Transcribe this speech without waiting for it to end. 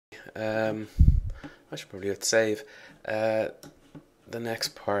I should probably hit save. The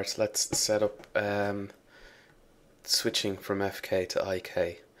next part, let's set up switching from FK to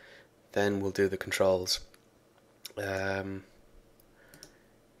IK. Then we'll do the controls. Here's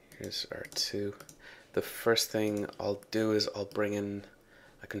R2. The first thing I'll do is I'll bring in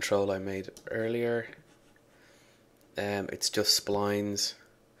a control I made earlier. It's just splines.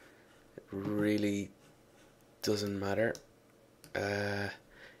 It really doesn't matter. If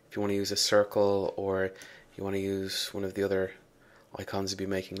you want to use a circle or you want to use one of the other icons you'll be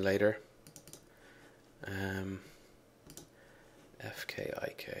making later.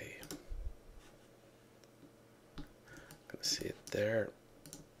 FKIK. Gonna see it there.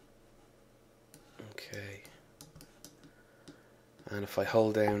 Okay. And if I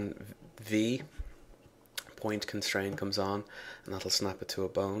hold down V, point constraint comes on, and that'll snap it to a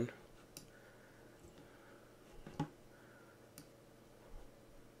bone.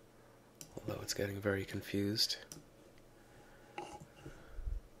 Although it's getting very confused.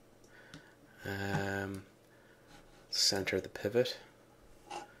 Center the pivot.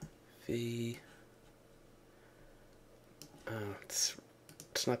 V. It's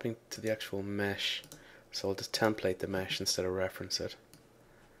snapping to the actual mesh, so I'll just template the mesh instead of reference it.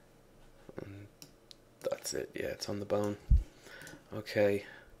 And that's it. Yeah, it's on the bone. Okay,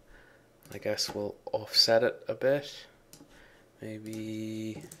 I guess we'll offset it a bit.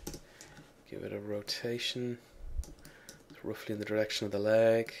 Maybe give it a rotation, roughly in the direction of the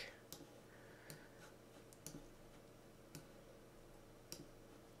leg.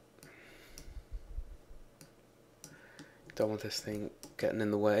 Don't want this thing getting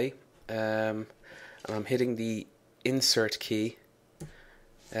in the way. And I'm hitting the insert key,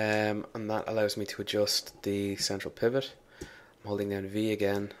 and that allows me to adjust the central pivot. I'm holding down V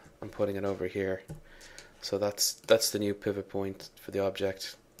again. I'm putting it over here. So that's the new pivot point for the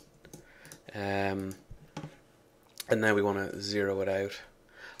object. And now we want to zero it out.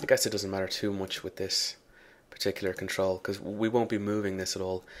 I guess it doesn't matter too much with this particular control because we won't be moving this at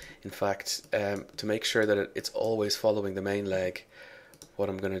all. In fact, to make sure that it's always following the main leg, what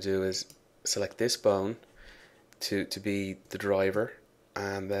I'm going to do is select this bone to be the driver,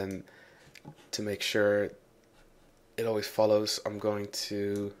 and then to make sure it always follows, I'm going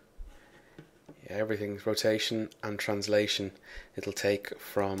to everything's rotation and translation it'll take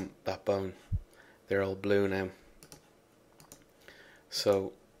from that bone. They're all blue now.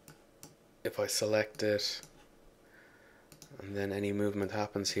 So if I select it and then any movement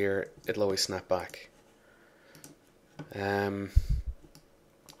happens here, it'll always snap back.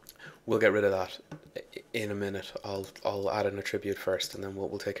 We'll get rid of that in a minute. I'll add an attribute first, and then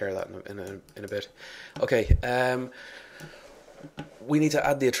we'll take care of that in a bit. Okay. We need to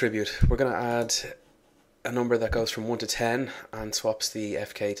add the attribute. We're going to add a number that goes from 1 to 10 and swaps the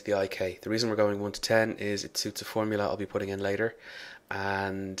FK to the IK. The reason we're going 1 to 10 is it suits a formula I'll be putting in later,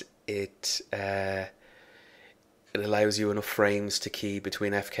 and it allows you enough frames to key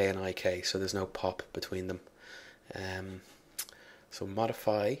between FK and IK, so there's no pop between them. So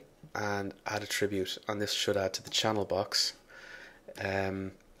modify and add attribute, and this should add to the channel box.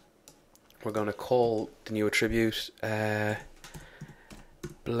 We're going to call the new attribute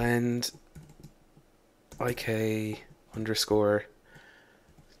blend IK underscore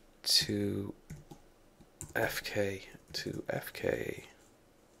to FK to FK.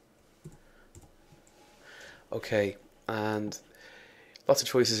 Okay, and lots of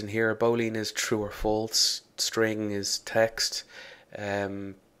choices in here. Boolean is true or false. String is text.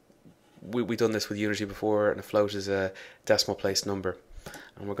 We've done this with Unity before, and a float is a decimal place number.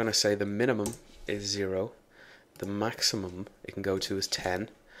 And we're going to say the minimum is 0. The maximum it can go to is 10.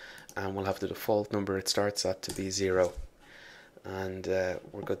 And we'll have the default number it starts at to be 0. And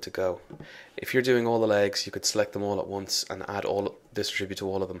we're good to go. If you're doing all the legs, you could select them all at once and add this attribute to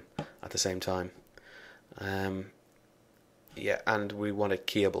all of them at the same time. Yeah, and we want it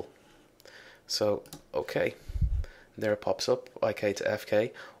keyable. So, okay. There it pops up, IK to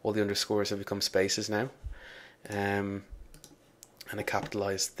FK. All the underscores have become spaces now. And I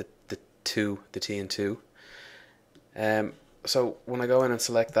capitalized the T and 2. So when I go in and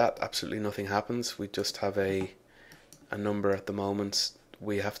select that, absolutely nothing happens. We just have a number at the moment.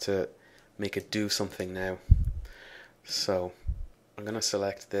 We have to make it do something now. So I'm going to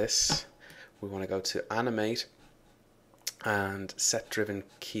select this. We want to go to animate and set driven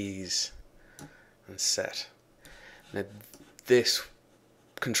keys and set. Now this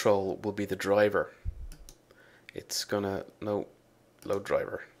control will be the driver. It's gonna load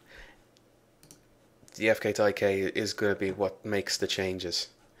driver. The FK to IK is going to be what makes the changes,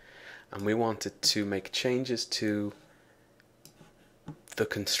 and we want it to make changes to the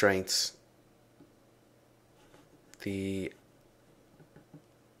constraints, the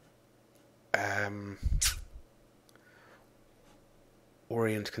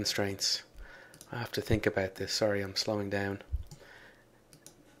orient constraints. I have to think about this. Sorry, I'm slowing down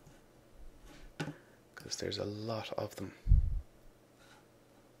because there's a lot of them.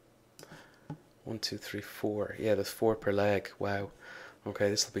 1, 2, 3, 4. Yeah, there's 4 per leg. Wow. Okay,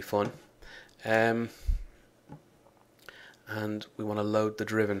 this will be fun. And we want to load the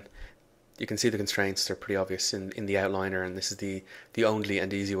driven. You can see the constraints, they're pretty obvious in the outliner, and this is the only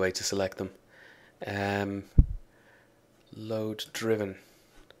and easy way to select them. Load driven.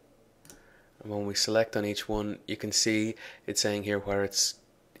 And when we select on each one, you can see it's saying here where it's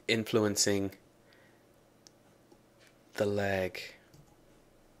influencing the leg.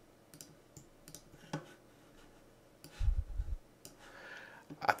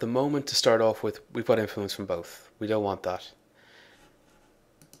 At the moment, to start off with, we've got influence from both. We don't want that.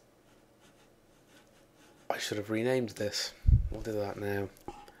 I should have renamed this. We'll do that now.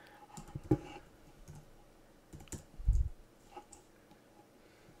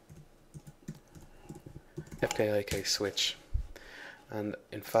 FK-IK switch. And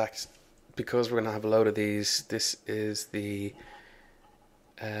in fact, because we're going to have a load of these, this is the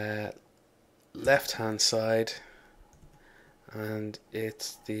left hand side and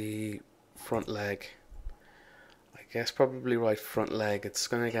it's the front leg. I guess probably right front leg. It's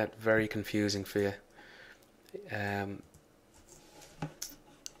going to get very confusing for you.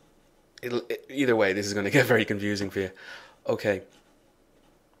 Either way, this is going to get very confusing for you. Okay,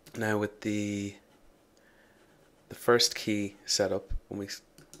 now with the first key setup, when we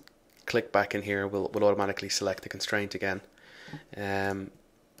click back in here, we'll automatically select the constraint again.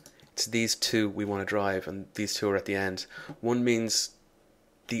 It's these two we want to drive, and these two are at the end. One means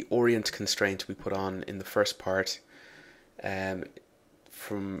the orient constraint we put on in the first part.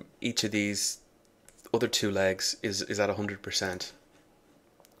 From each of these other 2 legs is at 100%.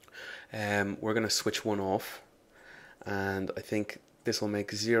 We're going to switch one off, and I think this will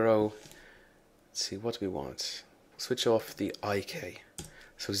make 0. Let's see, what do we want? Switch off the IK.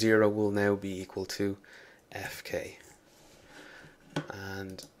 So 0 will now be equal to FK.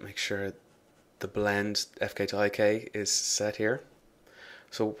 And make sure the blend FK to IK is set here.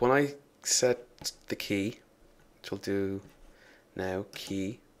 So when I set the key, which I'll do now,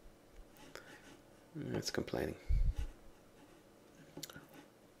 key, it's complaining.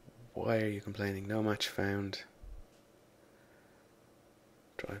 Why are you complaining? No match found.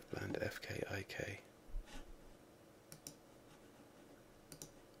 Drive blend FK IK.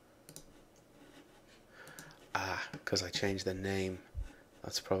 Ah, because I changed the name.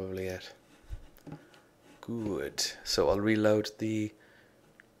 That's probably it. Good. So I'll reload the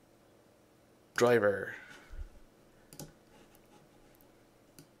driver.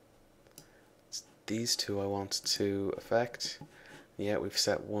 It's these two I want to affect. Yeah, we've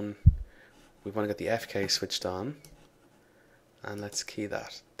set one. We want to get the FK switched on. And let's key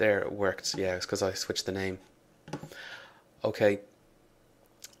that. There, it worked. Yeah, it's because I switched the name. Okay.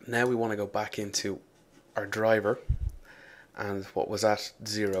 Now we want to go back into our driver, and what was at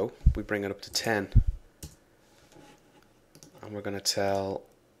 0 we bring it up to 10, and we're going to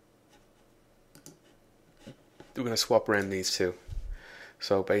swap around these two.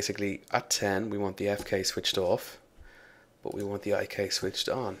 So basically at 10 we want the FK switched off, but we want the IK switched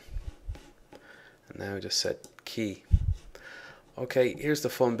on. And now we just set key. Okay, here's the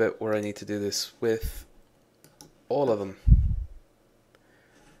fun bit where I need to do this with all of them.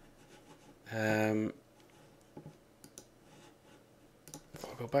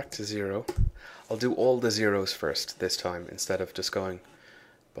 I'll go back to 0. I'll do all the zeros first this time instead of just going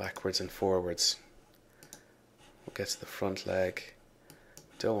backwards and forwards. We'll get to the front leg.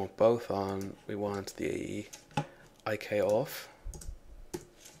 Don't want both on. We want the IK off.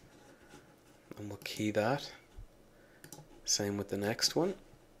 And we'll key that. Same with the next one.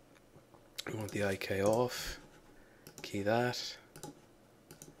 We want the IK off. Key that.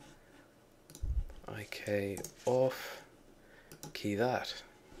 IK off. Key that.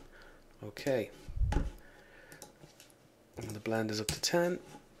 Okay. And the blend is up to 10.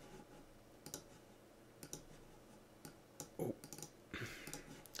 Oh.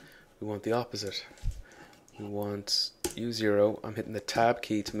 We want the opposite. We want U0. I'm hitting the tab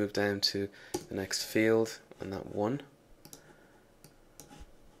key to move down to the next field, and that 1.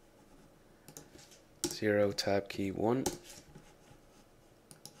 0, tab key 1.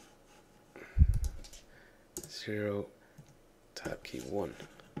 0, tab key 1.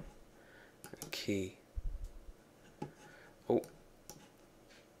 And key. Oh.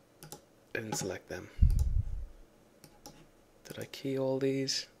 Didn't select them. Did I key all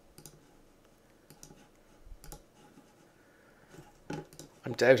these?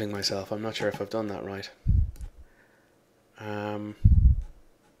 I'm doubting myself. I'm not sure if I've done that right. So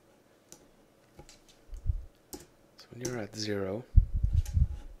when you're at 0,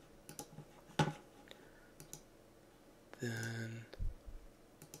 then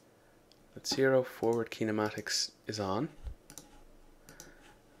at 0, forward kinematics is on,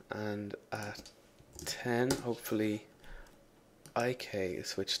 and at 10, hopefully IK is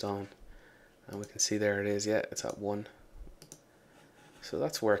switched on, and we can see there it is. Yeah, it's at 1. So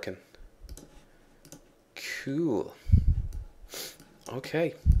that's working. Cool.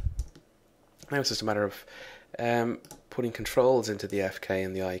 Okay. Now it's just a matter of putting controls into the FK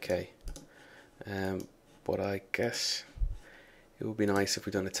and the IK. But I guess it would be nice if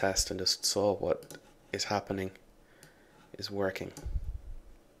we'd done a test and just saw what is happening is working.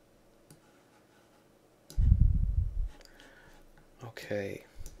 Okay.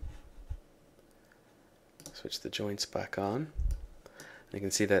 Switch the joints back on. You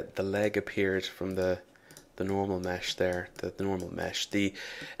can see that the leg appeared from the normal mesh there, the normal mesh, the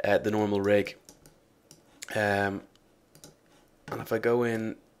normal rig. And if I go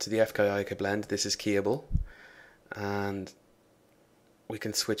in to the FK IK blend, this is keyable, and we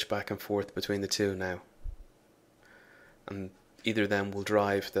can switch back and forth between the two now. And either of them will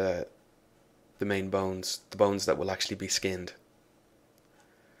drive the main bones, the bones that will actually be skinned.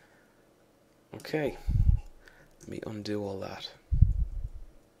 Okay, let me undo all that.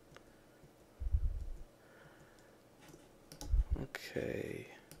 Okay,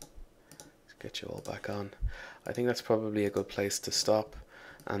 let's get you all back on. I think that's probably a good place to stop,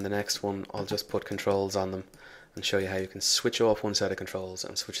 and the next one I'll just put controls on them and show you how you can switch off one set of controls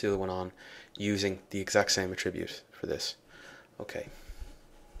and switch the other one on using the exact same attribute for this. Okay.